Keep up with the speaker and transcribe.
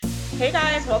Hey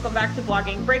guys, welcome back to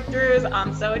Blogging Breakthroughs.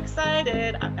 I'm so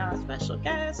excited. I've got a special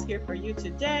guest here for you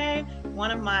today.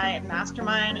 One of my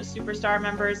mastermind superstar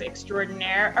members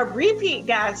extraordinaire, a repeat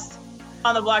guest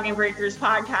on the Blogging Breakthroughs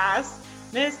podcast.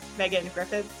 Miss Megan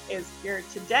Griffith is here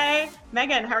today.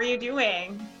 Megan, how are you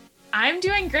doing? I'm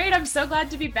doing great. I'm so glad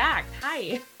to be back.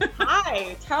 Hi.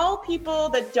 Hi. Tell people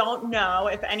that don't know,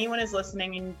 if anyone is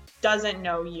listening and doesn't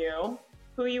know you,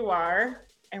 who you are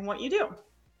and what you do.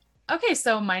 Okay,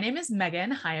 so my name is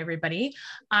Megan. Hi, everybody.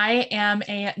 I am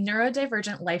a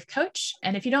neurodivergent life coach.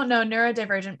 And if you don't know,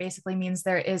 neurodivergent basically means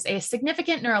there is a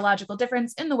significant neurological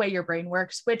difference in the way your brain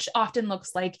works, which often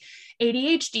looks like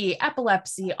ADHD,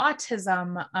 epilepsy,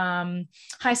 autism,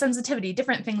 high sensitivity,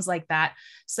 different things like that.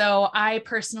 So I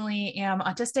personally am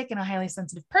autistic and a highly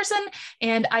sensitive person,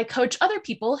 and I coach other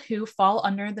people who fall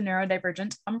under the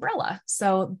neurodivergent umbrella.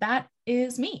 So that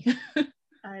is me.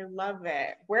 I love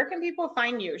it. Where can people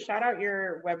find you? Shout out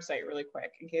your website really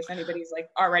quick in case anybody's like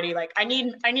already like, I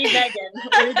need Megan.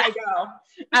 Where did I go?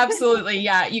 Absolutely.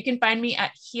 Yeah. You can find me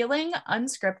at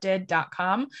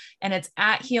healingunscripted.com, and it's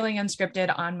at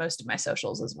healingunscripted on most of my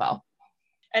socials as well.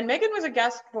 And Megan was a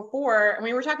guest before, and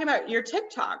we were talking about your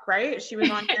TikTok, right? She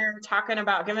was on here talking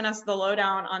about giving us the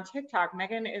lowdown on TikTok.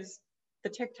 Megan is the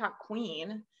TikTok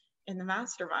queen in the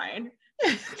mastermind.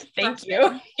 Thank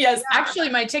you. Yes, yeah. Actually,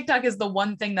 my TikTok is the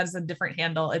one thing that's a different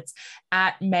handle. It's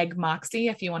at Meg Moxie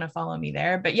if you want to follow me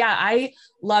there. But yeah, I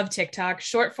love TikTok.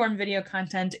 Short form video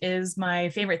content is my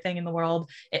favorite thing in the world.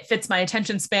 It fits my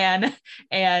attention span,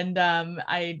 and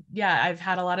I've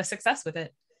had a lot of success with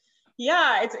it.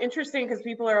 Yeah, it's interesting because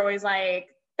people are always like,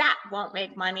 that won't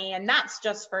make money, and that's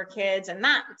just for kids, and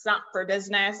that's not for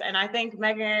business. And I think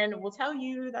Megan will tell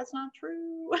you that's not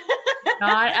true.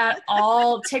 Not at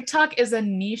all. TikTok is a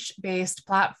niche-based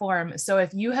platform. So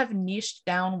if you have niched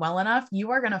down well enough, you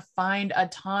are going to find a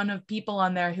ton of people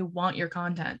on there who want your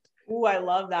content. Ooh, I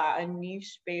love that. A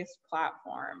niche-based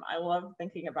platform. I love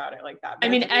thinking about it like that. I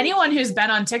mean, anyone who's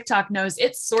been on TikTok knows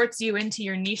it sorts you into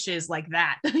your niches like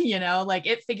that, like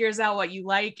it figures out what you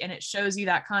like and it shows you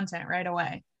that content right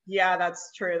away. Yeah,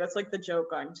 that's true. That's like the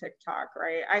joke on TikTok,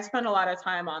 right? I spend a lot of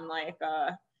time on like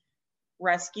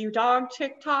rescue dog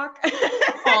TikTok.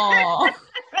 Oh.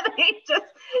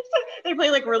 They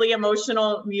play like really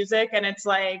emotional music, and it's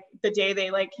like the day they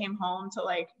like came home to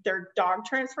like their dog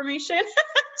transformation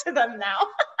to them now.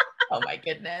 Oh my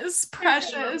goodness,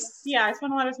 precious. Yeah, I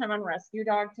spend a lot of time on rescue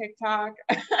dog TikTok.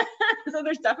 So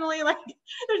there's definitely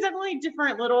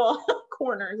different little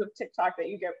corners of TikTok that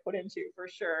you get put into for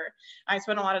sure. I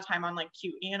spend a lot of time on like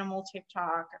cute animal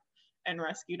TikTok and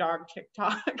rescue dog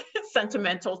TikTok,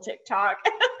 sentimental TikTok.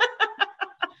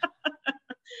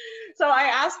 So I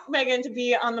asked Megan to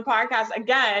be on the podcast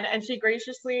again, and she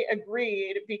graciously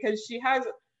agreed because she has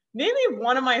maybe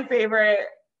one of my favorite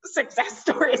success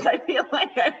stories I feel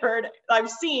like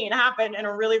I've seen happen in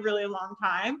a really, really long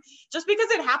time, just because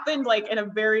it happened like in a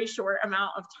very short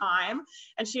amount of time.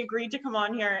 And she agreed to come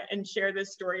on here and share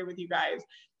this story with you guys.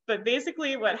 But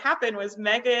basically what happened was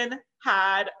Megan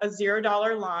had a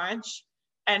 $0 launch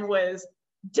and was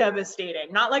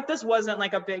devastating. Not like this wasn't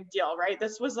like a big deal, right?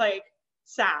 This was like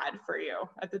sad for you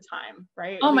at the time,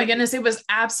 right? Oh my goodness, it was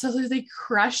absolutely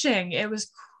crushing. It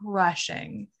was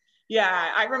crushing.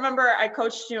 Yeah, I remember I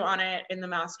coached you on it in the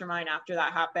mastermind after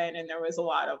that happened, and there was a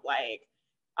lot of like,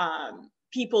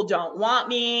 people don't want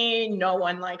me, no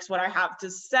one likes what I have to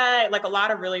say, like a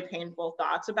lot of really painful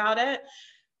thoughts about it.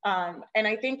 And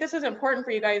I think this is important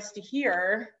for you guys to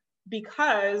hear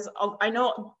because I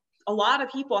know a lot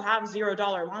of people have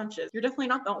 $0 launches. You're definitely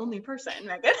not the only person,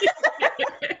 Megan.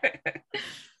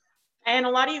 And a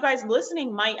lot of you guys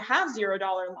listening might have $0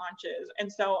 launches.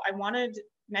 And so I wanted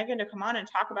Megan to come on and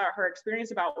talk about her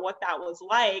experience about what that was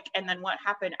like and then what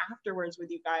happened afterwards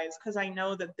with you guys, because I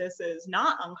know that this is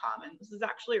not uncommon. This is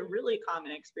actually a really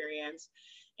common experience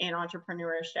in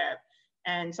entrepreneurship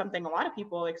and something a lot of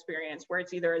people experience where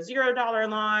it's either a $0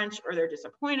 launch or they're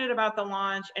disappointed about the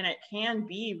launch, and it can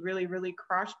be really, really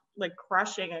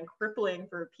crushing and crippling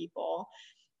for people.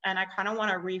 And I kind of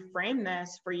want to reframe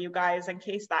this for you guys in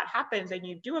case that happens and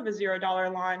you do have a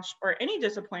 $0 launch or any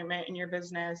disappointment in your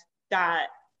business, that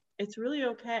it's really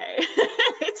okay.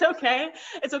 It's okay.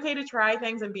 It's okay to try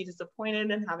things and be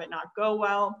disappointed and have it not go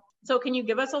well. So can you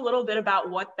give us a little bit about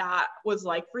what that was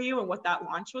like for you and what that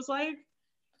launch was like?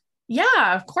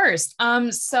 Yeah, of course.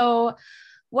 So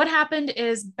what happened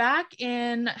is back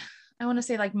in, I want to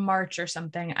say like March or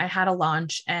something, I had a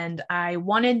launch and I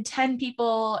wanted 10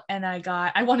 people and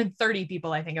I wanted 30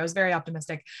 people. I think I was very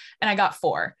optimistic and I got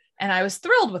 4. And I was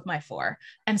thrilled with my 4.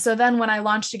 And so then when I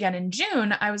launched again in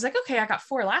June, I was like, okay, I got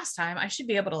 4 last time. I should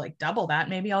be able to like double that.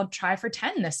 Maybe I'll try for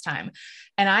 10 this time.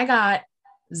 And I got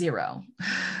 0.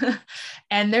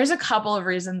 And there's a couple of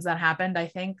reasons that happened, I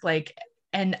think, like,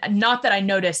 and not that I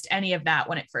noticed any of that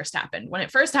when it first happened. When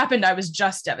it first happened, I was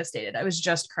just devastated. I was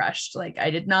just crushed. Like, I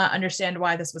did not understand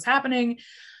why this was happening,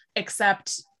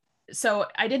 except so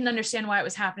I didn't understand why it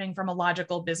was happening from a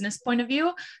logical business point of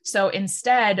view. So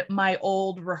instead, my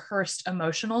old rehearsed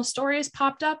emotional stories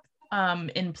popped up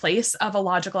in place of a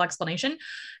logical explanation.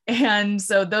 And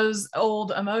so those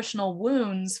old emotional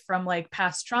wounds from like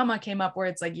past trauma came up, where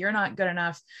it's like, you're not good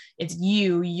enough. It's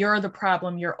you're the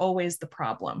problem. You're always the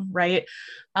problem. Right.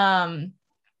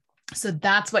 So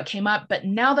that's what came up. But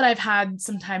now that I've had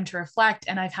some time to reflect,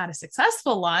 and I've had a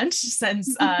successful launch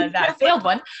since that failed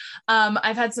one,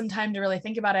 I've had some time to really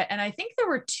think about it. And I think there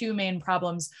were 2 main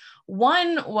problems.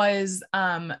 One was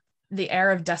the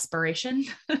air of desperation.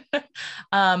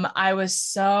 I was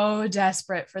so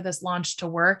desperate for this launch to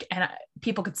work, and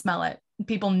people could smell it.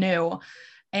 People knew.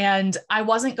 And I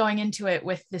wasn't going into it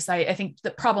with this. I think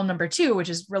the problem number 2, which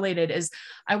is related, is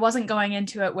I wasn't going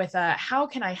into it with how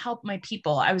can I help my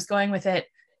people? I was going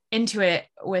into it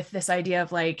with this idea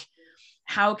of like,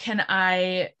 how can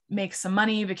I make some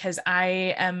money, because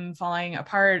I am falling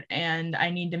apart and I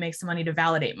need to make some money to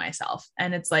validate myself.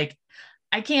 And it's like,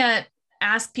 I can't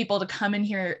ask people to come in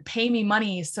here, pay me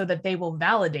money so that they will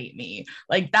validate me.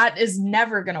 Like, that is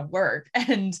never going to work.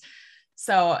 And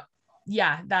so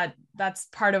yeah, that's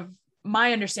part of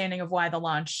my understanding of why the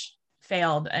launch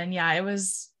failed. And yeah, it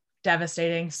was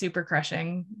devastating, super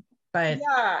crushing. But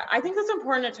yeah, I think that's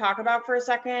important to talk about for a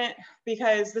second,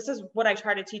 because this is what I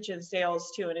try to teach in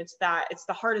sales too. And it's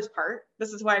the hardest part.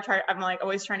 This is why I'm like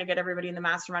always trying to get everybody in the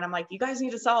mastermind. I'm like, you guys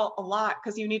need to sell a lot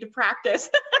because you need to practice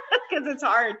because it's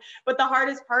hard. But the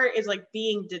hardest part is like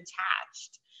being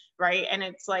detached, right? And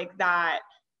it's like that,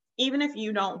 even if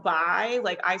you don't buy,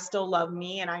 like, I still love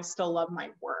me and I still love my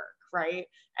work, right?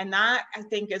 And that, I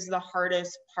think, is the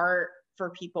hardest part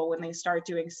for people when they start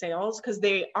doing sales, because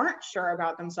they aren't sure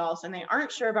about themselves and they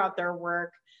aren't sure about their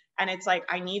work. And it's like,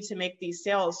 I need to make these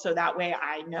sales so that way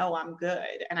I know I'm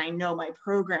good and I know my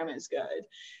program is good,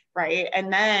 right?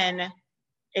 And then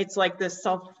it's like this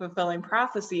self-fulfilling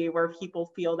prophecy where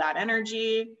people feel that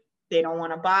energy, they don't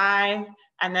want to buy,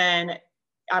 and then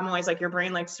I'm always like, your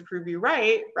brain likes to prove you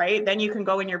right, right? Then you can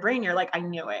go in your brain, you're like, I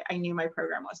knew it. I knew my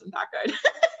program wasn't that good.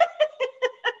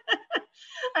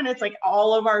 And it's like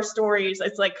all of our stories,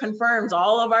 it's like confirms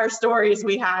all of our stories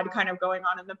we had kind of going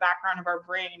on in the background of our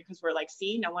brain, because we're like,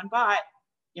 see, no one bought.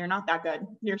 You're not that good.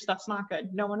 Your stuff's not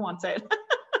good. No one wants it.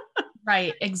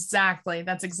 right, exactly.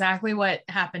 That's exactly what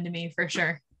happened to me for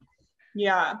sure.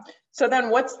 Yeah. So then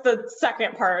what's the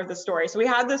second part of the story? So we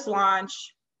had this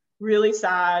launch, really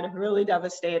sad, really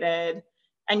devastated.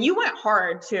 And you went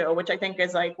hard too, which I think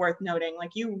is like worth noting.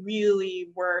 Like, you really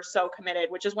were so committed,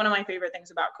 which is one of my favorite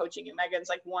things about coaching you. Megan's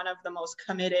like one of the most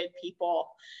committed people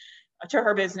to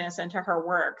her business and to her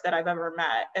work that I've ever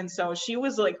met. And so she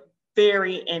was like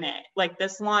very in it. Like,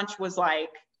 this launch was like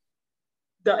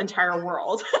the entire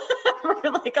world for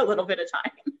like a little bit of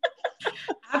time.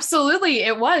 Absolutely.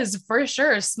 It was, for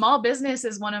sure. Small business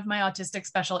is one of my autistic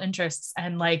special interests.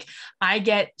 And like, I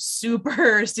get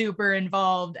super, super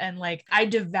involved. And like, I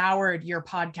devoured your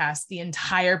podcast, the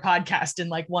entire podcast, in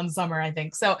like one summer, I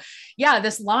think. So yeah,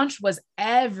 this launch was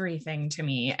everything to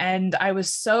me. And I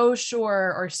was so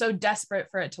sure, or so desperate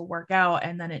for it to work out.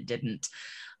 And then it didn't.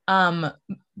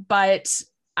 But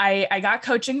I got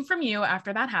coaching from you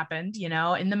after that happened, you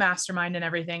know, in the mastermind and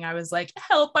everything. I was like,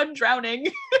 help, I'm drowning.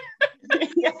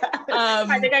 Yeah.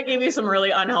 I think I gave you some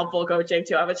really unhelpful coaching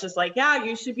too. I was just like, yeah,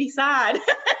 you should be sad.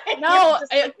 No,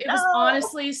 it was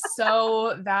honestly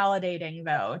so validating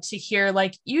though, to hear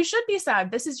like, you should be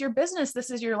sad. This is your business.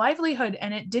 This is your livelihood.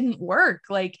 And it didn't work.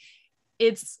 Like,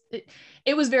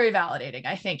 it was very validating.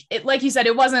 I think it, like you said,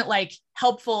 it wasn't like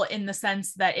helpful in the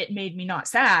sense that it made me not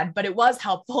sad, but it was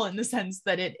helpful in the sense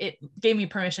that it gave me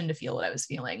permission to feel what I was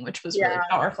feeling, which was really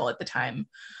powerful at the time.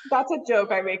 That's a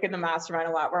joke I make in the mastermind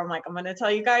a lot, where I'm like, I'm going to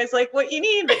tell you guys like what you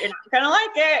need, but you're not going to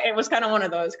like it. It was kind of one of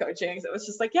those coachings. It was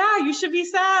just like, yeah, you should be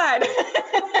sad.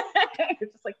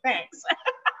 It's just like, thanks.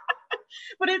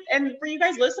 But and for you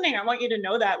guys listening, I want you to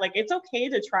know that like, it's okay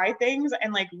to try things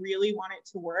and like really want it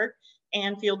to work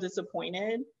and feel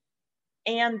disappointed.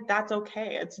 And that's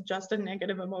okay. It's just a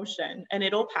negative emotion and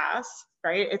it'll pass,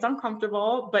 right? It's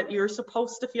uncomfortable, but you're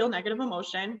supposed to feel negative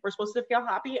emotion. We're supposed to feel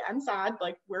happy and sad.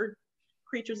 Like, we're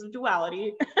creatures of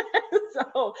duality.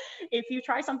 So if you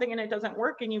try something and it doesn't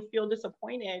work and you feel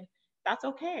disappointed, that's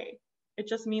okay. It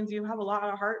just means you have a lot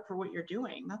of heart for what you're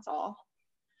doing. That's all.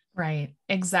 Right.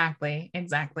 Exactly.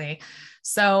 Exactly.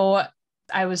 So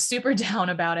I was super down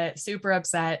about it, super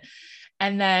upset.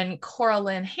 And then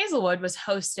Coraline Hazelwood was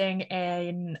hosting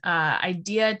an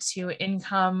idea to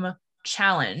income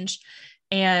challenge.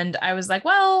 And I was like,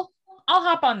 well, I'll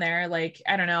hop on there. Like,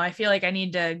 I don't know. I feel like I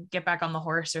need to get back on the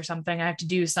horse or something. I have to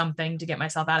do something to get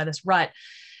myself out of this rut.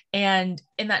 And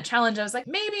in that challenge, I was like,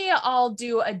 maybe I'll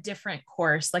do a different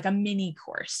course, like a mini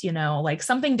course, like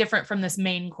something different from this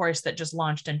main course that just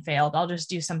launched and failed. I'll just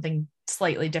do something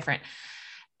slightly different.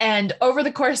 And over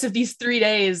the course of these 3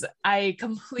 days, I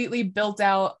completely built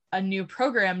out a new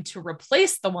program to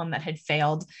replace the one that had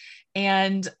failed.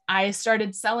 And I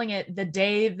started selling it the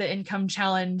day the income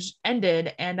challenge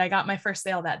ended, and I got my first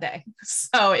sale that day.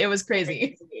 So it was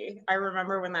crazy. I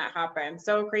remember when that happened.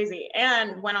 So crazy.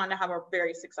 And went on to have a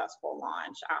very successful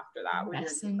launch after that with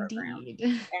Yes, your new program.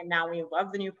 indeed. And now we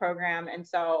love the new program. And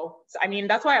so, I mean,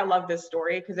 that's why I love this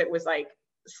story, because it was like,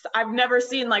 I've never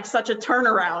seen like such a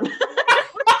turnaround.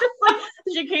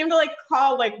 She came to like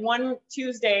call like one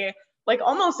Tuesday, like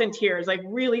almost in tears, like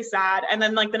really sad. And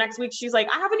then like the next week, she's like,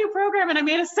 I have a new program and I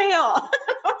made a sale. I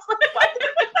was like, what?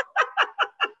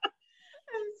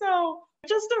 And so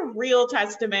just a real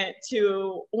testament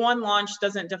to one launch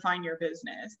doesn't define your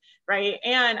business, right?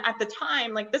 And at the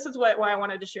time, like this is why I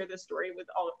wanted to share this story with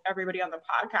everybody on the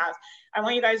podcast. I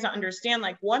want you guys to understand,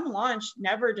 like one launch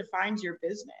never defines your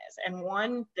business, and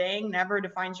one thing never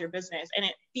defines your business. And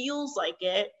it feels like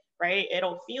it, right?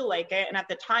 It'll feel like it. And at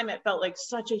the time it felt like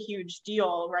such a huge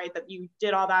deal, right? That you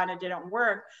did all that and it didn't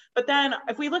work. But then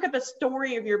if we look at the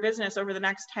story of your business over the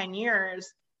next 10 years,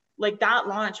 like that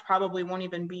launch probably won't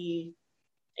even be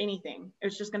anything.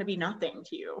 It's just going to be nothing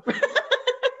to you.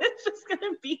 It's just going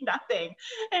to be nothing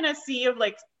in a sea of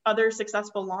like other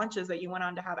successful launches that you went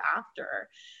on to have after.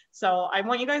 So I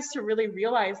want you guys to really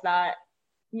realize that,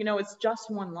 it's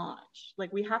just one launch.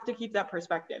 Like we have to keep that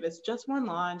perspective. It's just one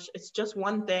launch. It's just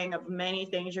one thing of many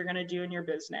things you're going to do in your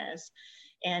business,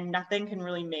 and nothing can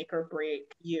really make or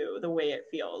break you the way it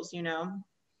feels,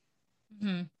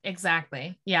 Mm-hmm.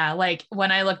 Exactly. Yeah. Like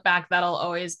when I look back, that'll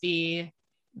always be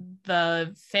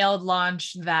the failed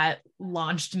launch that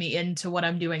launched me into what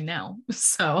I'm doing now.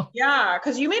 So yeah,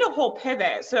 because you made a whole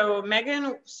pivot. So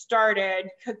Megan started,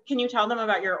 can you tell them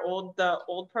about the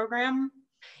old program?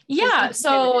 Yeah.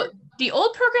 So the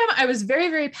old program I was very,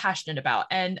 very passionate about.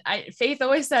 And Faith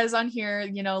always says on here,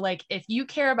 like if you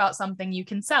care about something, you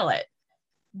can sell it,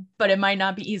 but it might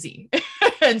not be easy.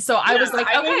 And so I was like,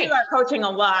 I okay. knew you got coaching a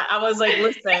lot. I was like,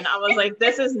 listen, I was like,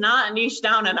 this is not niche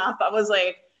down enough. I was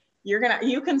like, you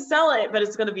can sell it, but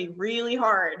it's going to be really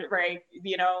hard, right?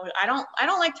 I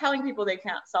don't like telling people they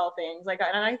can't sell things. Like,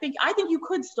 and I think you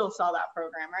could still sell that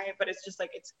program, right? But it's just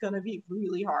like, it's going to be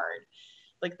really hard.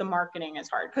 Like the marketing is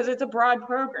hard because it's a broad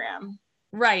program.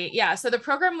 Right. Yeah. So the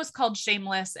program was called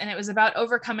Shameless, and it was about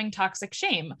overcoming toxic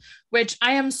shame, which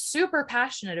I am super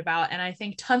passionate about. And I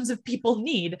think tons of people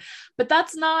need, but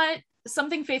that's not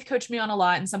something Faith coached me on a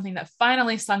lot. And something that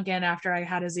finally sunk in after I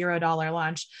had a $0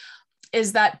 launch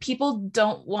is that people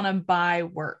don't want to buy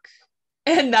work.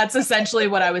 And that's essentially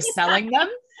what I was selling them.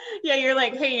 Yeah. You're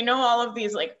like, hey, all of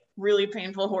these like really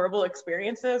painful, horrible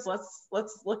experiences. Let's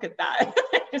look at that.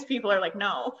 Because people are like,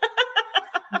 no.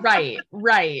 Right.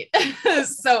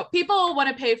 So people want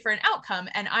to pay for an outcome,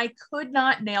 and I could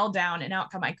not nail down an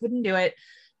outcome. I couldn't do it.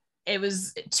 It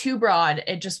was too broad.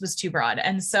 It just was too broad.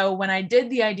 And so when I did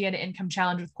the Idea to Income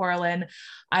Challenge with Coraline,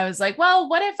 I was like, well,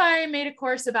 what if I made a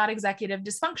course about executive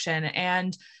dysfunction?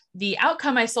 And the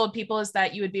outcome I sold people is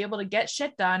that you would be able to get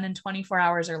shit done in 24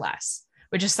 hours or less,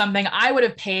 which is something I would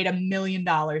have paid $1 million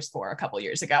for a couple of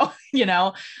years ago,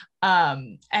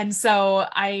 and so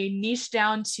I niched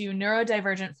down to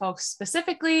neurodivergent folks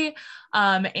specifically,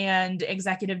 and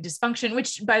executive dysfunction,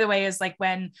 which by the way, is like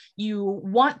when you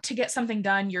want to get something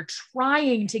done, you're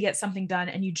trying to get something done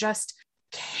and you just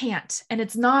can't. And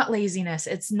it's not laziness.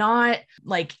 It's not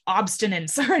like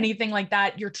obstinance or anything like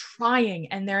that. You're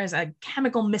trying, and there is a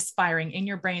chemical misfiring in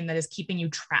your brain that is keeping you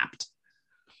trapped.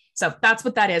 So that's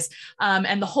what that is.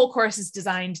 And the whole course is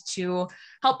designed to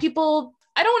help people,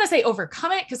 I don't want to say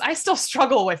overcome it, because I still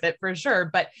struggle with it for sure,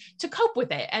 but to cope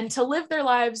with it and to live their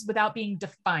lives without being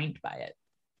defined by it.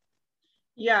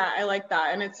 Yeah, I like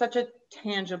that. And it's such a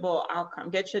tangible outcome.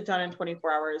 Get shit done in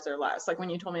 24 hours or less. Like when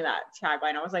you told me that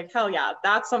tagline, I was like, hell yeah,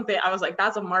 that's something. I was like,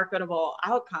 that's a marketable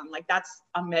outcome. Like that's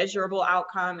a measurable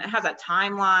outcome. It has a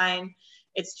timeline.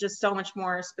 It's just so much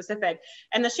more specific.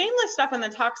 And the shameless stuff and the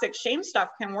toxic shame stuff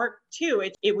can work too.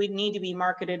 It would need to be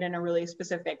marketed in a really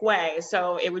specific way.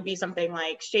 So it would be something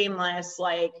like shameless,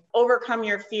 like overcome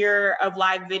your fear of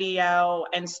live video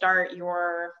and start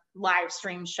your live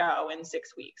stream show in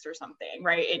 6 weeks or something,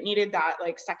 right? It needed that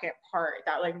like second part,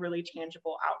 that like really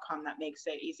tangible outcome that makes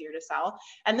it easier to sell.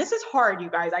 And this is hard, you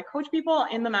guys. I coach people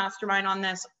in the mastermind on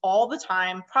this all the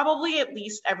time, probably at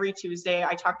least every Tuesday.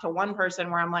 I talk to one person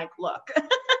where I'm like, look,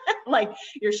 like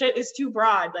your shit is too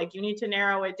broad. Like you need to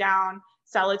narrow it down,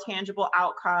 sell a tangible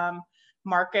outcome,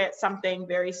 market something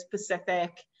very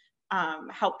specific,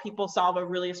 help people solve a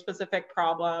really specific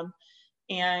problem.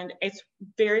 And it's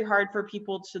very hard for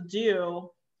people to do,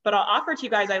 but I'll offer to you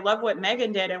guys, I love what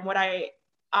Megan did. And what I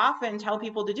often tell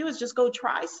people to do is just go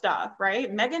try stuff, right?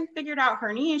 Megan figured out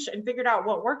her niche and figured out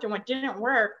what worked and what didn't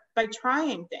work by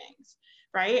trying things,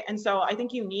 right? And so I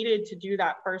think you needed to do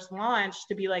that first launch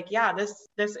to be like, yeah, this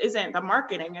isn't, the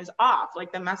marketing is off,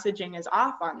 like the messaging is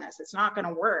off on this, it's not going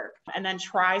to work. And then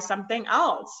try something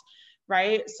else,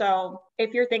 right? So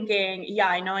if you're thinking, yeah,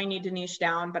 I know I need to niche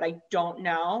down, but I don't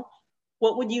know,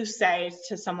 what would you say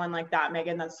to someone like that,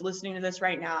 Megan, that's listening to this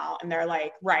right now? And they're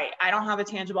like, right, I don't have a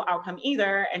tangible outcome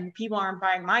either. And people aren't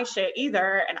buying my shit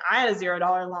either. And I had a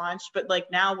 $0 launch, but like,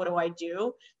 now what do I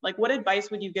do? Like, what advice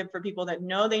would you give for people that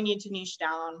know they need to niche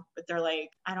down, but they're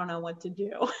like, I don't know what to do?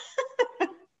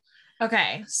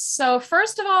 Okay. So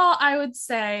first of all, I would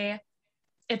say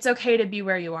it's okay to be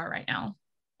where you are right now.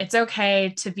 It's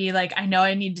okay to be like, I know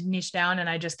I need to niche down and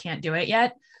I just can't do it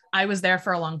yet. I was there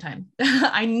for a long time.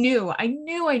 I knew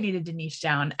I needed to niche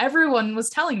down. Everyone was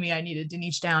telling me I needed to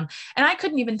niche down. And I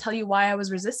couldn't even tell you why I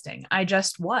was resisting. I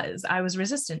was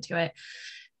resistant to it.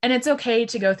 And it's okay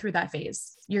to go through that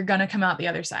phase. You're going to come out the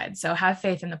other side. So have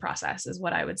faith in the process is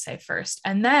what I would say first.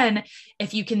 And then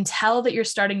if you can tell that you're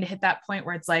starting to hit that point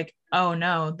where it's like, oh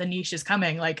no, the niche is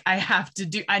coming. Like I have to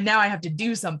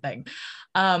do something.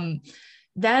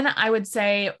 Then I would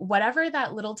say whatever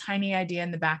that little tiny idea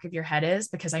in the back of your head is,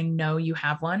 because I know you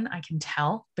have one, I can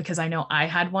tell because I know I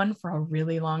had one for a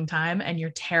really long time and you're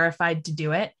terrified to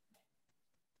do it.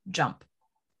 Jump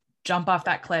off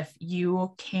that cliff.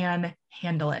 You can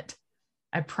handle it.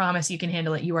 I promise you can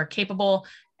handle it. You are capable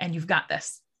and you've got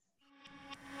this.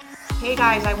 Hey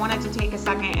guys, I wanted to take a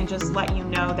second and just let you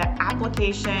know that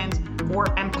applications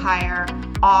for Empire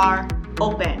are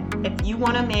open. If you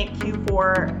want to make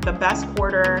Q4 the best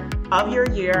quarter of your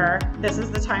year, this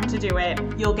is the time to do it.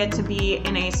 You'll get to be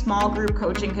in a small group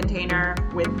coaching container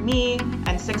with me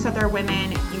and 6 other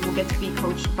women. You will get to be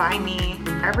coached by me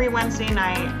every Wednesday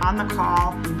night on the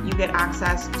call. You get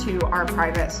access to our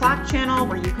private Slack channel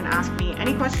where you can ask me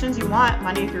any questions you want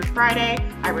Monday through Friday.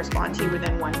 I respond to you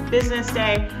within 1 business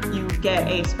day. You get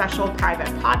a special private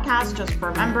podcast just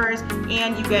for members,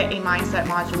 and you get a mindset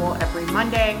module every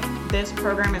Monday. This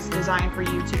program is designed for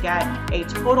you to get a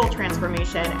total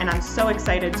transformation, and I'm so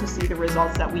excited to see the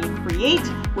results that we create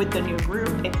with the new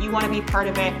group. If you want to be part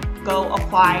of it, go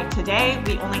apply today.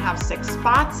 We only have 6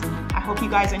 spots. I hope you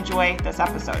guys enjoy this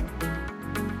episode.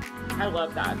 I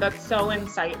love that. That's so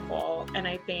insightful. And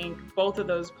I think both of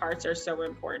those parts are so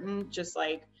important. Just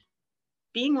like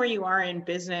being where you are in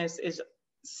business is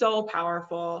so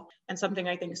powerful, and something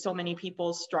I think so many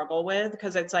people struggle with,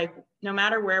 because it's like, no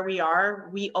matter where we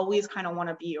are, we always kind of want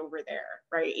to be over there,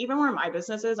 right? Even where my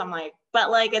business is, I'm like,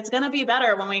 but like, it's going to be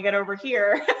better when we get over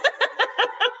here.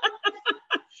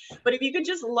 But if you could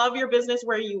just love your business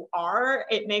where you are,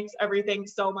 it makes everything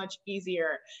so much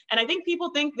easier. And I think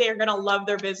people think they're going to love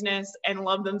their business and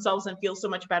love themselves and feel so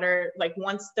much better. Like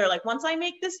once I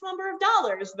make this number of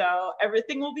dollars though,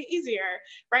 everything will be easier.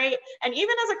 Right. And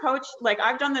even as a coach, like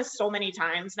I've done this so many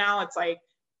times now, it's like,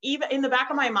 even in the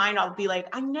back of my mind, I'll be like,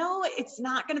 I know it's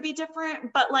not going to be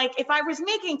different, but like, if I was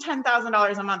making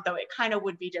 $10,000 a month though, it kind of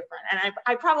would be different. And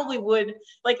I probably would,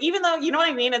 like, even though, you know what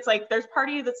I mean? It's like, there's part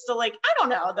of you that's still like, I don't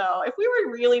know though, if we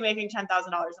were really making $10,000 a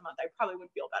month, I probably would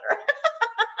feel better.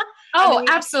 Oh,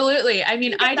 absolutely. I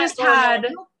mean, I just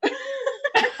had,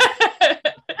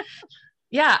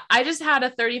 yeah, I just had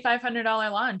a $3,500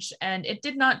 launch and it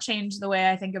did not change the way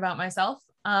I think about myself.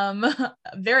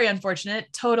 Very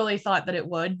unfortunate. Totally thought that it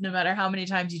would, no matter how many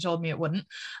times you told me it wouldn't.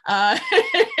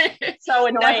 So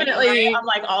annoying. Definitely. Right? I'm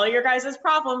like, all of your guys'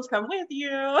 problems come with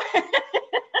you.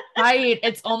 Right.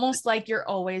 It's almost like you're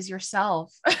always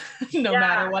yourself, no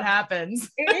matter what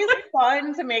happens. It is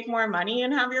fun to make more money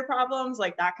and have your problems.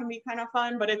 Like that can be kind of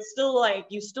fun, but it's still like,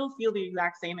 you still feel the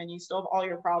exact same and you still have all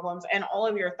your problems and all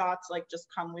of your thoughts like just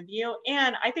come with you.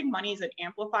 And I think money is an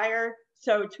amplifier.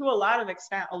 So to a lot of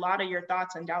extent, a lot of your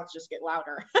thoughts and doubts just get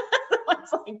louder.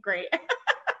 It's like, great.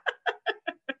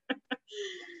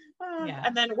 Yeah.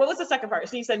 And then what was the second part?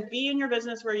 So you said, be in your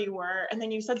business where you were. And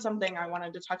then you said something I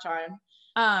wanted to touch on.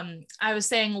 I was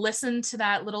saying, listen to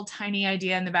that little tiny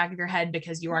idea in the back of your head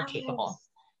because you are capable.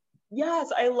 Yes,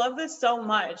 I love this so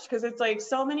much because it's like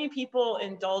so many people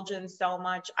indulge in so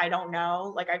much. I don't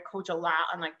know. Like I coach a lot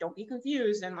on like, don't be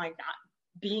confused and like not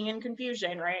being in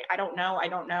confusion, right? I don't know. I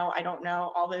don't know. I don't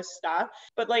know all this stuff.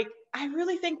 But like, I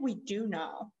really think we do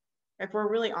know. If we're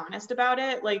really honest about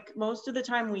it, like most of the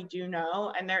time we do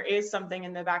know. And there is something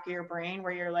in the back of your brain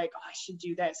where you're like, oh, I should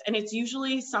do this. And it's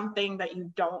usually something that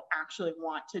you don't actually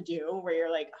want to do, where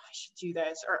you're like, oh, I should do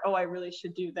this, or oh, I really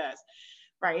should do this.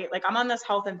 Right? Like I'm on this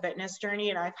health and fitness journey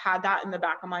and I've had that in the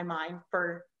back of my mind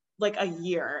for like a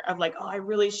year of like, oh, I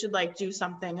really should like do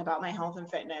something about my health and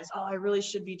fitness. Oh, I really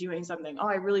should be doing something. Oh,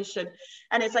 I really should.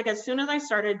 And it's like, as soon as I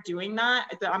started doing that,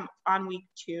 I'm on week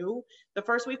 2. The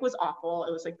first week was awful.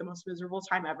 It was like the most miserable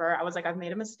time ever. I was like, I've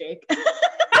made a mistake.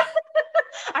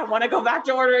 I want to go back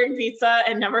to ordering pizza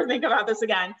and never think about this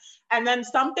again. And then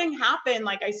something happened.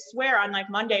 Like I swear on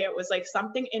like Monday, it was like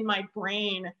something in my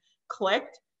brain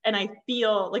clicked and I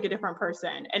feel like a different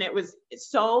person. And it was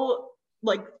so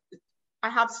like, I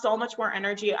have so much more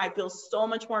energy. I feel so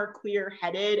much more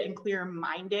clear-headed and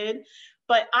clear-minded.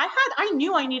 But I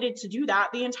knew I needed to do that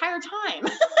the entire time.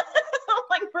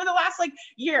 Like for the last like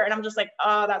year. And I'm just like,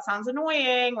 oh, that sounds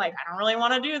annoying. Like, I don't really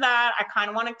want to do that. I kind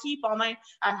of want to keep I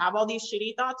have all these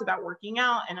shitty thoughts about working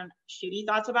out and shitty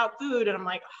thoughts about food. And I'm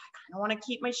like, oh, I kind of want to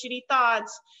keep my shitty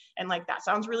thoughts. And like, that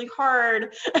sounds really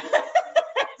hard.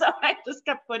 So I just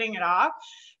kept putting it off.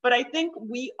 But I think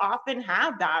we often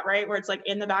have that, right? Where it's like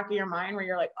in the back of your mind where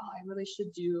you're like, oh, I really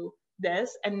should do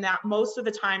this. And that most of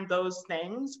the time, those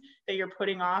things that you're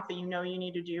putting off that you know you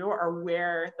need to do are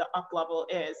where the up level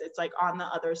is. It's like on the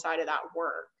other side of that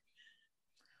work.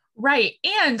 Right.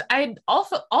 And I'd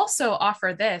also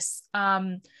offer this.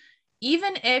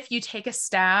 Even if you take a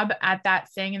stab at that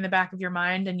thing in the back of your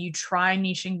mind and you try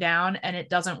niching down and it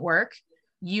doesn't work,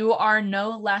 you are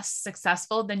no less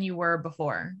successful than you were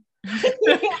before.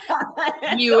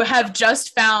 You have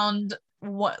just found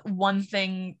one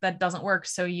thing that doesn't work.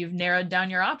 So you've narrowed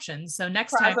down your options. So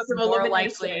next time you're more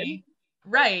likely,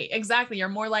 right, exactly. You're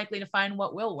more likely to find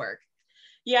what will work.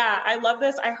 Yeah, I love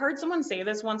this. I heard someone say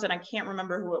this once and I can't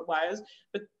remember who it was,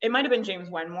 but it might've been James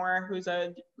Wenmore, who's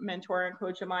a mentor and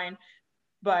coach of mine.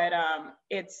 But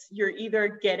it's, you're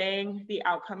either getting the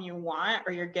outcome you want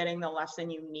or you're getting the lesson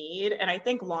you need. And I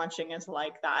think launching is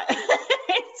like that.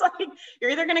 It's like, you're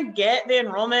either going to get the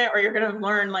enrollment or you're going to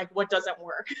learn like what doesn't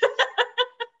work.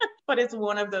 But it's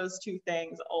one of those two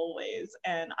things always.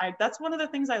 And that's one of the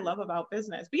things I love about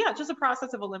business. But yeah, just a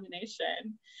process of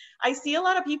elimination. I see a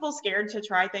lot of people scared to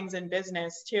try things in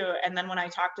business too. And then when I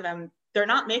talk to them, they're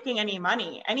not making any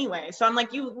money anyway. So I'm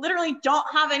like, you literally don't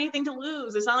have anything to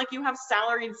lose. It's not like you have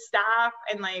salaried staff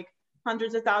and like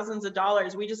hundreds of thousands of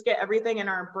dollars. We just get everything in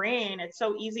our brain. It's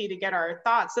so easy to get our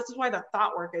thoughts. This is why the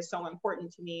thought work is so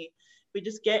important to me. We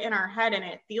just get in our head and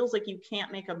it feels like you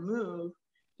can't make a move,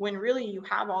 when really you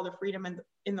have all the freedom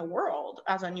in the world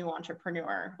as a new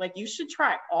entrepreneur. Like you should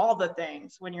try all the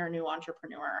things when you're a new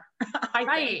entrepreneur.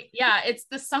 Right. Yeah. It's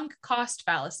the sunk cost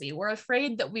fallacy. We're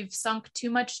afraid that we've sunk too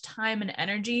much time and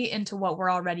energy into what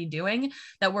we're already doing,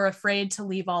 that we're afraid to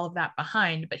leave all of that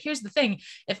behind. But here's the thing,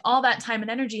 if all that time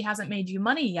and energy hasn't made you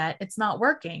money yet, it's not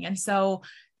working. And so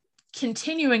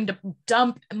continuing to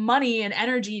dump money and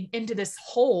energy into this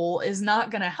hole is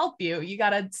not going to help you. You got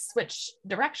to switch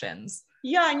directions.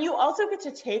 Yeah, and you also get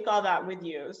to take all that with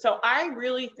you. So I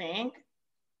really think,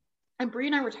 and Bree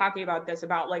and I were talking about this,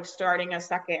 about like starting a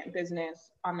second business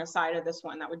on the side of this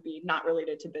one that would be not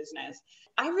related to business.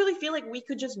 I really feel like we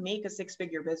could just make a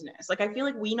 6-figure business. Like I feel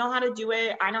like we know how to do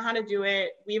it. I know how to do it.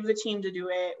 We have the team to do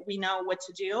it. We know what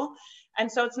to do.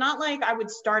 And so it's not like I would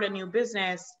start a new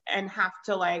business and have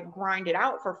to like grind it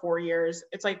out for 4 years.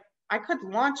 It's like I could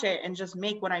launch it and just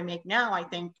make what I make now, I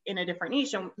think, in a different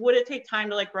niche. And would it take time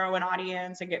to like grow an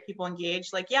audience and get people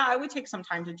engaged? Like, yeah, I would take some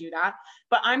time to do that.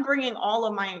 But I'm bringing all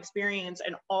of my experience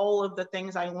and all of the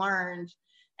things I learned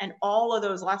and all of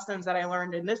those lessons that I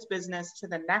learned in this business to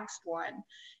the next one.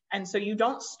 And so you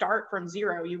don't start from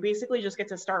zero. You basically just get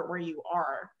to start where you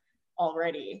are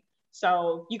already.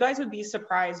 So you guys would be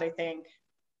surprised, I think.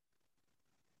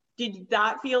 Did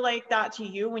that feel like that to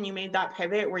you when you made that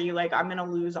pivot where you like, I'm going to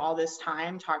lose all this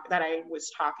time that I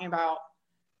was talking about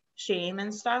shame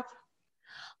and stuff?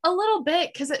 A little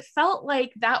bit, because it felt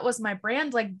like that was my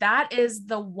brand. Like that is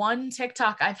the one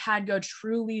TikTok I've had go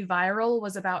truly viral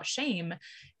was about shame.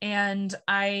 And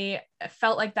I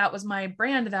felt like that was my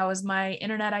brand. That was my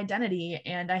internet identity.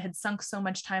 And I had sunk so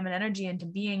much time and energy into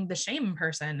being the shame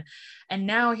person. And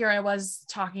now here I was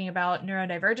talking about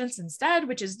neurodivergence instead,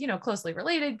 which is, closely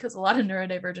related because a lot of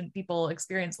neurodivergent people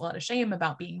experience a lot of shame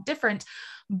about being different,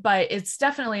 but it's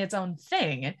definitely its own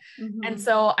thing. Mm-hmm. And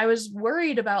so I was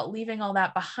worried about leaving all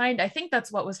that behind. I think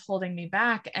that's what was holding me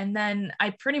back. And then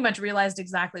I pretty much realized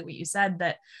exactly what you said,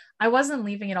 that I wasn't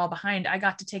leaving it all behind. I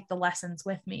got to take the lessons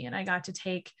with me, and I got to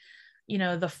take,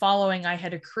 the following I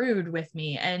had accrued with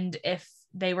me. And if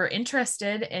they were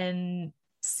interested in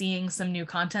seeing some new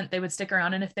content, they would stick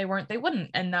around. And if they weren't, they wouldn't.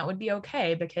 And that would be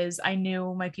okay, because I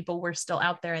knew my people were still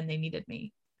out there and they needed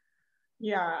me.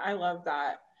 Yeah, I love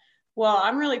that. Well,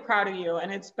 I'm really proud of you.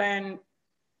 And it's been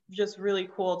just really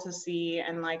cool to see.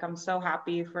 And like, I'm so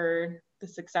happy for the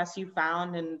success you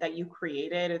found and that you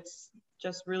created. It's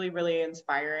just really, really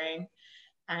inspiring.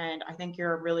 And I think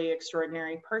you're a really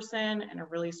extraordinary person and a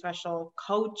really special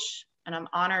coach. And I'm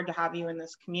honored to have you in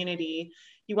this community.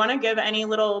 You want to give any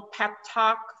little pep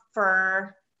talk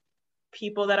for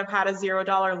people that have had a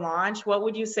 $0 launch? What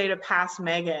would you say to past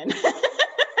Megan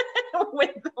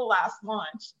with the last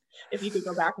launch, if you could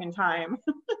go back in time?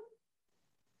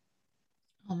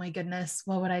 Oh my goodness.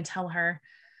 What would I tell her?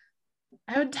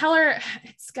 I would tell her,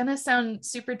 it's going to sound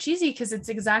super cheesy because it's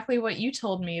exactly what you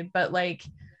told me, but like,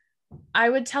 I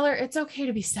would tell her, it's okay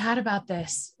to be sad about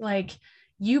this. Like,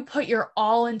 you put your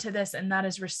all into this, and that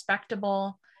is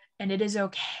respectable. And it is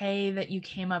okay that you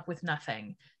came up with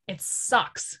nothing. It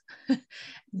sucks,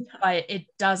 but it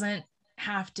doesn't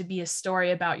have to be a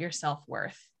story about your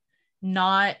self-worth.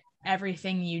 Not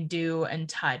everything you do and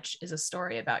touch is a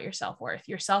story about your self-worth.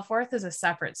 Your self-worth is a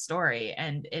separate story,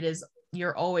 and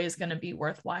you're always going to be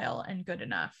worthwhile and good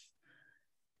enough.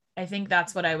 I think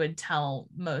that's what I would tell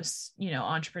most,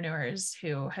 entrepreneurs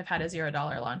who have had a $0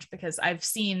 launch, because I've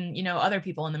seen, other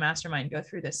people in the mastermind go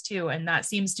through this too. And that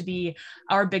seems to be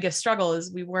our biggest struggle,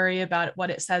 is we worry about what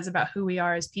it says about who we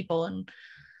are as people. And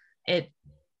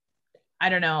I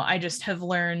don't know. I just have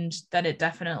learned that it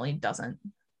definitely doesn't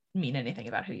mean anything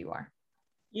about who you are.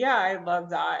 Yeah, I love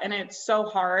that. And it's so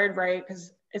hard, right?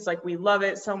 Because it's like, we love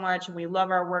it so much and we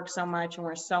love our work so much and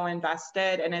we're so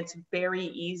invested. And it's very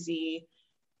easy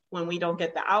when we don't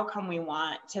get the outcome we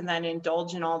want to then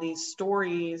indulge in all these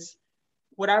stories,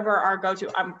 whatever our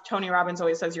go-to. Tony Robbins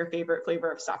always says your favorite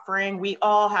flavor of suffering. We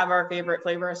all have our favorite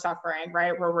flavor of suffering,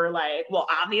 right? Where we're like, well,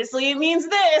 obviously it means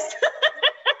this.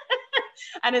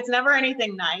 And it's never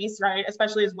anything nice, right?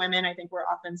 Especially as women, I think we're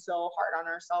often so hard on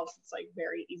ourselves. It's like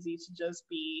very easy to just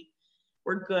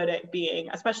we're good at being,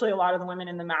 especially a lot of the women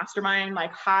in the mastermind,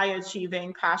 like high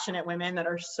achieving, passionate women that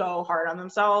are so hard on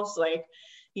themselves. Like,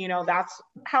 that's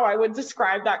how I would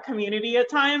describe that community at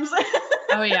times.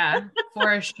 Oh yeah,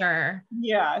 for sure.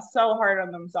 Yeah, so hard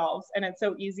on themselves. And it's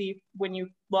so easy when you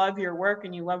love your work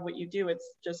and you love what you do,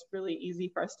 it's just really easy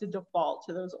for us to default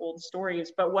to those old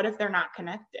stories. But what if they're not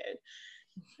connected?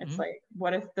 It's like,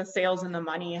 what if the sales and the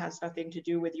money has nothing to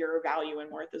do with your value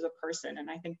and worth as a person? And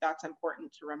I think that's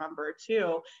important to remember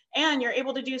too. And you're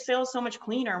able to do sales so much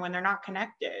cleaner when they're not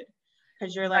connected.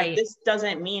 Because you're like, right, this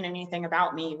doesn't mean anything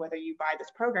about me, whether you buy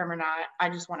this program or not. I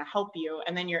just want to help you.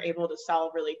 And then you're able to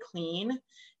sell really clean.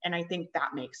 And I think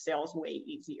that makes sales way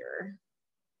easier.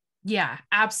 Yeah,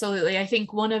 absolutely. I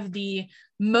think one of the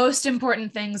most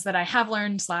important things that I have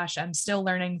learned / I'm still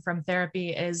learning from therapy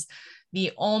is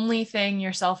the only thing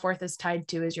your self-worth is tied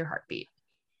to is your heartbeat.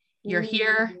 You're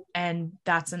here and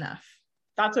that's enough.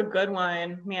 That's a good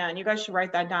one, man. You guys should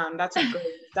write that down. That's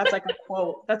like a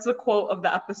quote. That's the quote of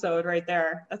the episode right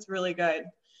there. That's really good.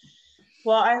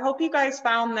 Well, I hope you guys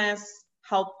found this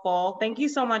helpful. Thank you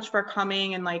so much for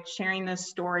coming and like sharing this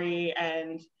story.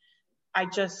 And I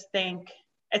just think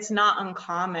it's not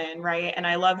uncommon, right? And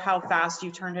I love how fast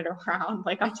you turned it around.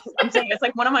 Like I'm saying, it's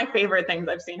like one of my favorite things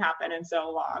I've seen happen in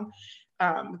so long.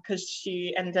 Because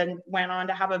she and then went on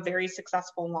to have a very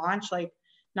successful launch, like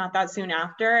not that soon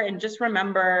after. And just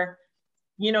remember,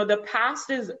 the past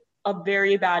is a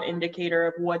very bad indicator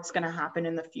of what's going to happen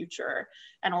in the future.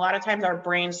 And a lot of times our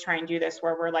brains try and do this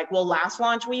where we're like, well, last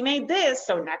launch we made this,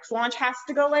 so next launch has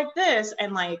to go like this.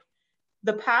 And like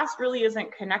the past really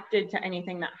isn't connected to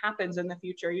anything that happens in the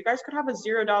future. You guys could have a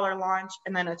 $0 launch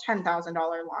and then a $10,000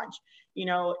 launch.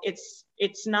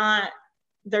 It's not,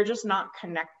 they're just not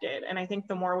connected. And I think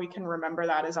the more we can remember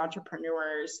that as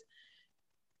entrepreneurs,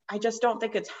 I just don't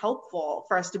think it's helpful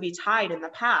for us to be tied in the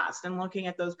past and looking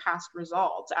at those past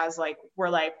results as like, we're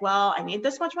like, well, I made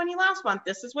this much money last month.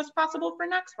 This is what's possible for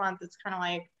next month. It's kind of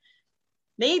like,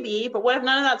 maybe, but what if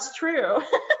none of that's true?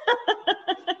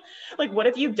 Like, what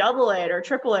if you double it or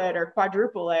triple it or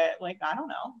quadruple it? Like, I don't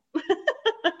know.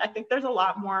 I think there's a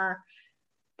lot more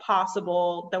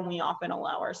possible than we often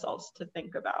allow ourselves to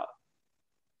think about.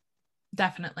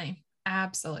 Definitely.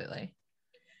 Absolutely.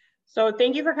 So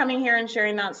thank you for coming here and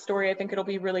sharing that story. I think it'll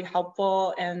be really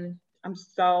helpful, and I'm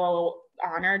so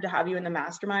honored to have you in the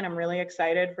mastermind. I'm really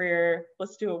excited for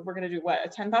we're going to do what, a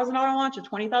 $10,000 launch, a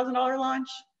 $20,000 launch?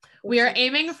 We are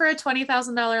aiming for a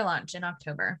 $20,000 launch in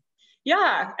October.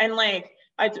 Yeah. And like,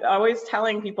 I always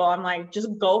telling people, I'm like,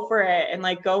 just go for it and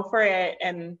like, go for it.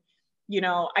 And, you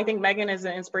know, I think Megan is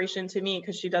an inspiration to me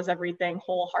because she does everything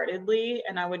wholeheartedly.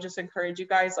 And I would just encourage you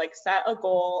guys, like, set a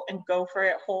goal and go for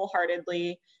it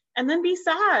wholeheartedly, and then be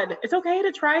sad. It's okay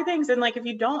to try things. And like, if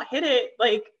you don't hit it,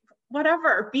 like,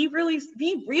 whatever, be really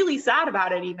sad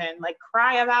about it, even like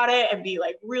cry about it and be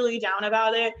like really down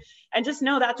about it. And just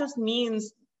know that just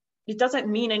means, it doesn't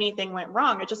mean anything went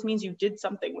wrong. It just means you did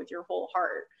something with your whole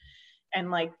heart.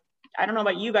 And like, I don't know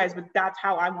about you guys, but that's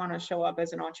how I want to show up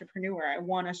as an entrepreneur. I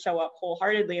want to show up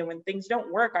wholeheartedly. And when things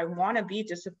don't work, I want to be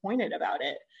disappointed about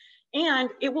it. And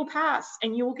it will pass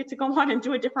and you will get to go on and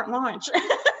do a different launch.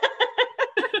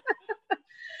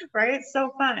 Right?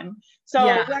 So fun. So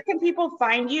where can people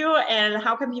find you and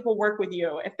how can people work with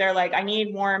you? If they're like, I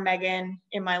need more Megan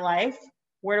in my life,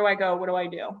 where do I go? What do I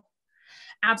do?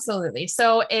 Absolutely.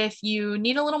 So if you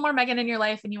need a little more Megan in your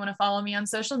life and you want to follow me on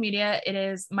social media,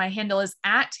 my handle is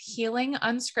at Healing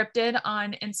Unscripted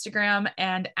on Instagram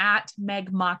and at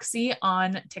Meg Moxie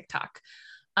on TikTok.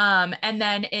 And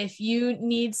then if you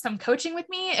need some coaching with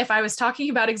me, if I was talking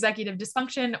about executive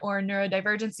dysfunction or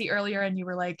neurodivergency earlier and you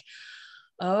were like,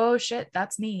 oh shit,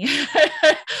 that's me.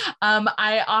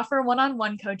 I offer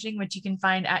one-on-one coaching, which you can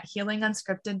find at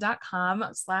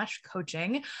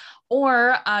healingunscripted.com/coaching,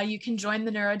 or you can join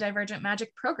the Neurodivergent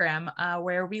Magic program,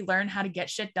 where we learn how to get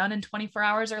shit done in 24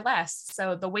 hours or less.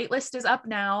 So the waitlist is up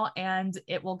now and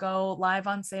it will go live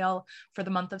on sale for the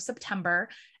month of September.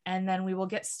 And then we will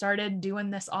get started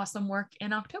doing this awesome work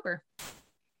in October.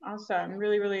 Awesome.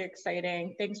 Really, really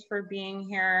exciting. Thanks for being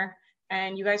here.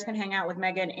 And you guys can hang out with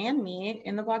Megan and me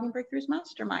in the Blogging Breakthroughs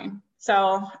Mastermind.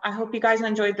 So I hope you guys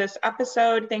enjoyed this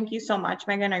episode. Thank you so much,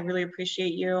 Megan. I really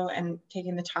appreciate you and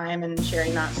taking the time and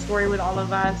sharing that story with all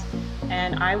of us.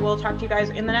 And I will talk to you guys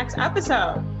in the next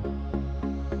episode.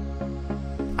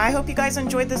 I hope you guys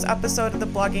enjoyed this episode of the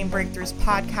Blogging Breakthroughs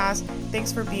podcast.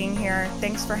 Thanks for being here.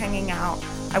 Thanks for hanging out.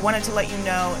 I wanted to let you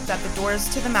know that the doors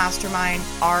to the mastermind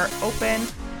are open.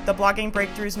 The Blogging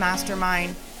Breakthroughs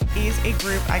Mastermind is a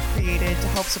group I created to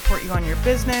help support you on your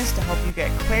business, to help you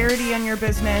get clarity on your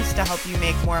business, to help you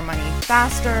make more money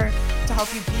faster, to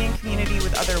help you be in community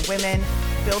with other women.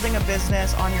 Building a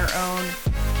business on your own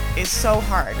is so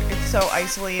hard. It's so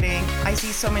isolating. I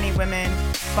see so many women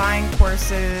buying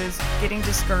courses, getting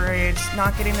discouraged,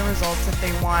 not getting the results that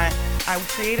they want. I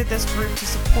created this group to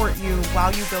support you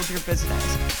while you build your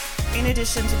business. In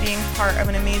addition to being part of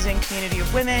an amazing community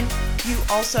of women, you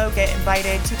also get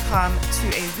invited to come to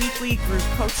a weekly group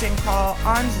coaching call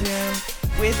on Zoom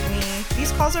with me.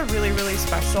 These calls are really, really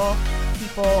special.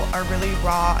 People are really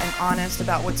raw and honest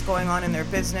about what's going on in their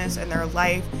business and their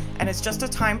life. And it's just a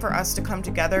time for us to come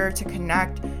together, to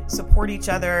connect, support each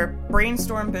other,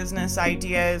 brainstorm business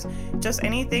ideas, just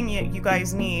anything you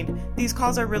guys need. These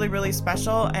calls are really, really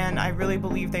special, and I really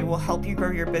believe they will help you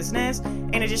grow your business.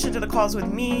 In addition to the calls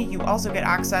with me, you also get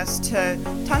access to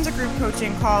tons of group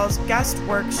coaching calls, guest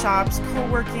workshops,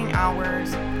 co-working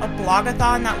hours, a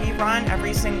blogathon that we run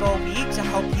every single week to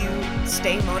help you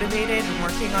stay motivated and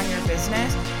working on your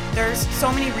business. There's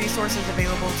so many resources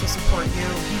available to support you.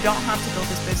 You don't have to build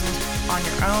this business on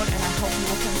your own, and I hope you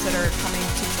will consider coming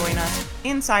to join us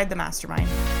inside the mastermind.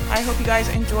 I hope you guys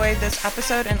enjoyed this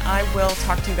episode, and I will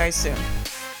talk to you guys soon.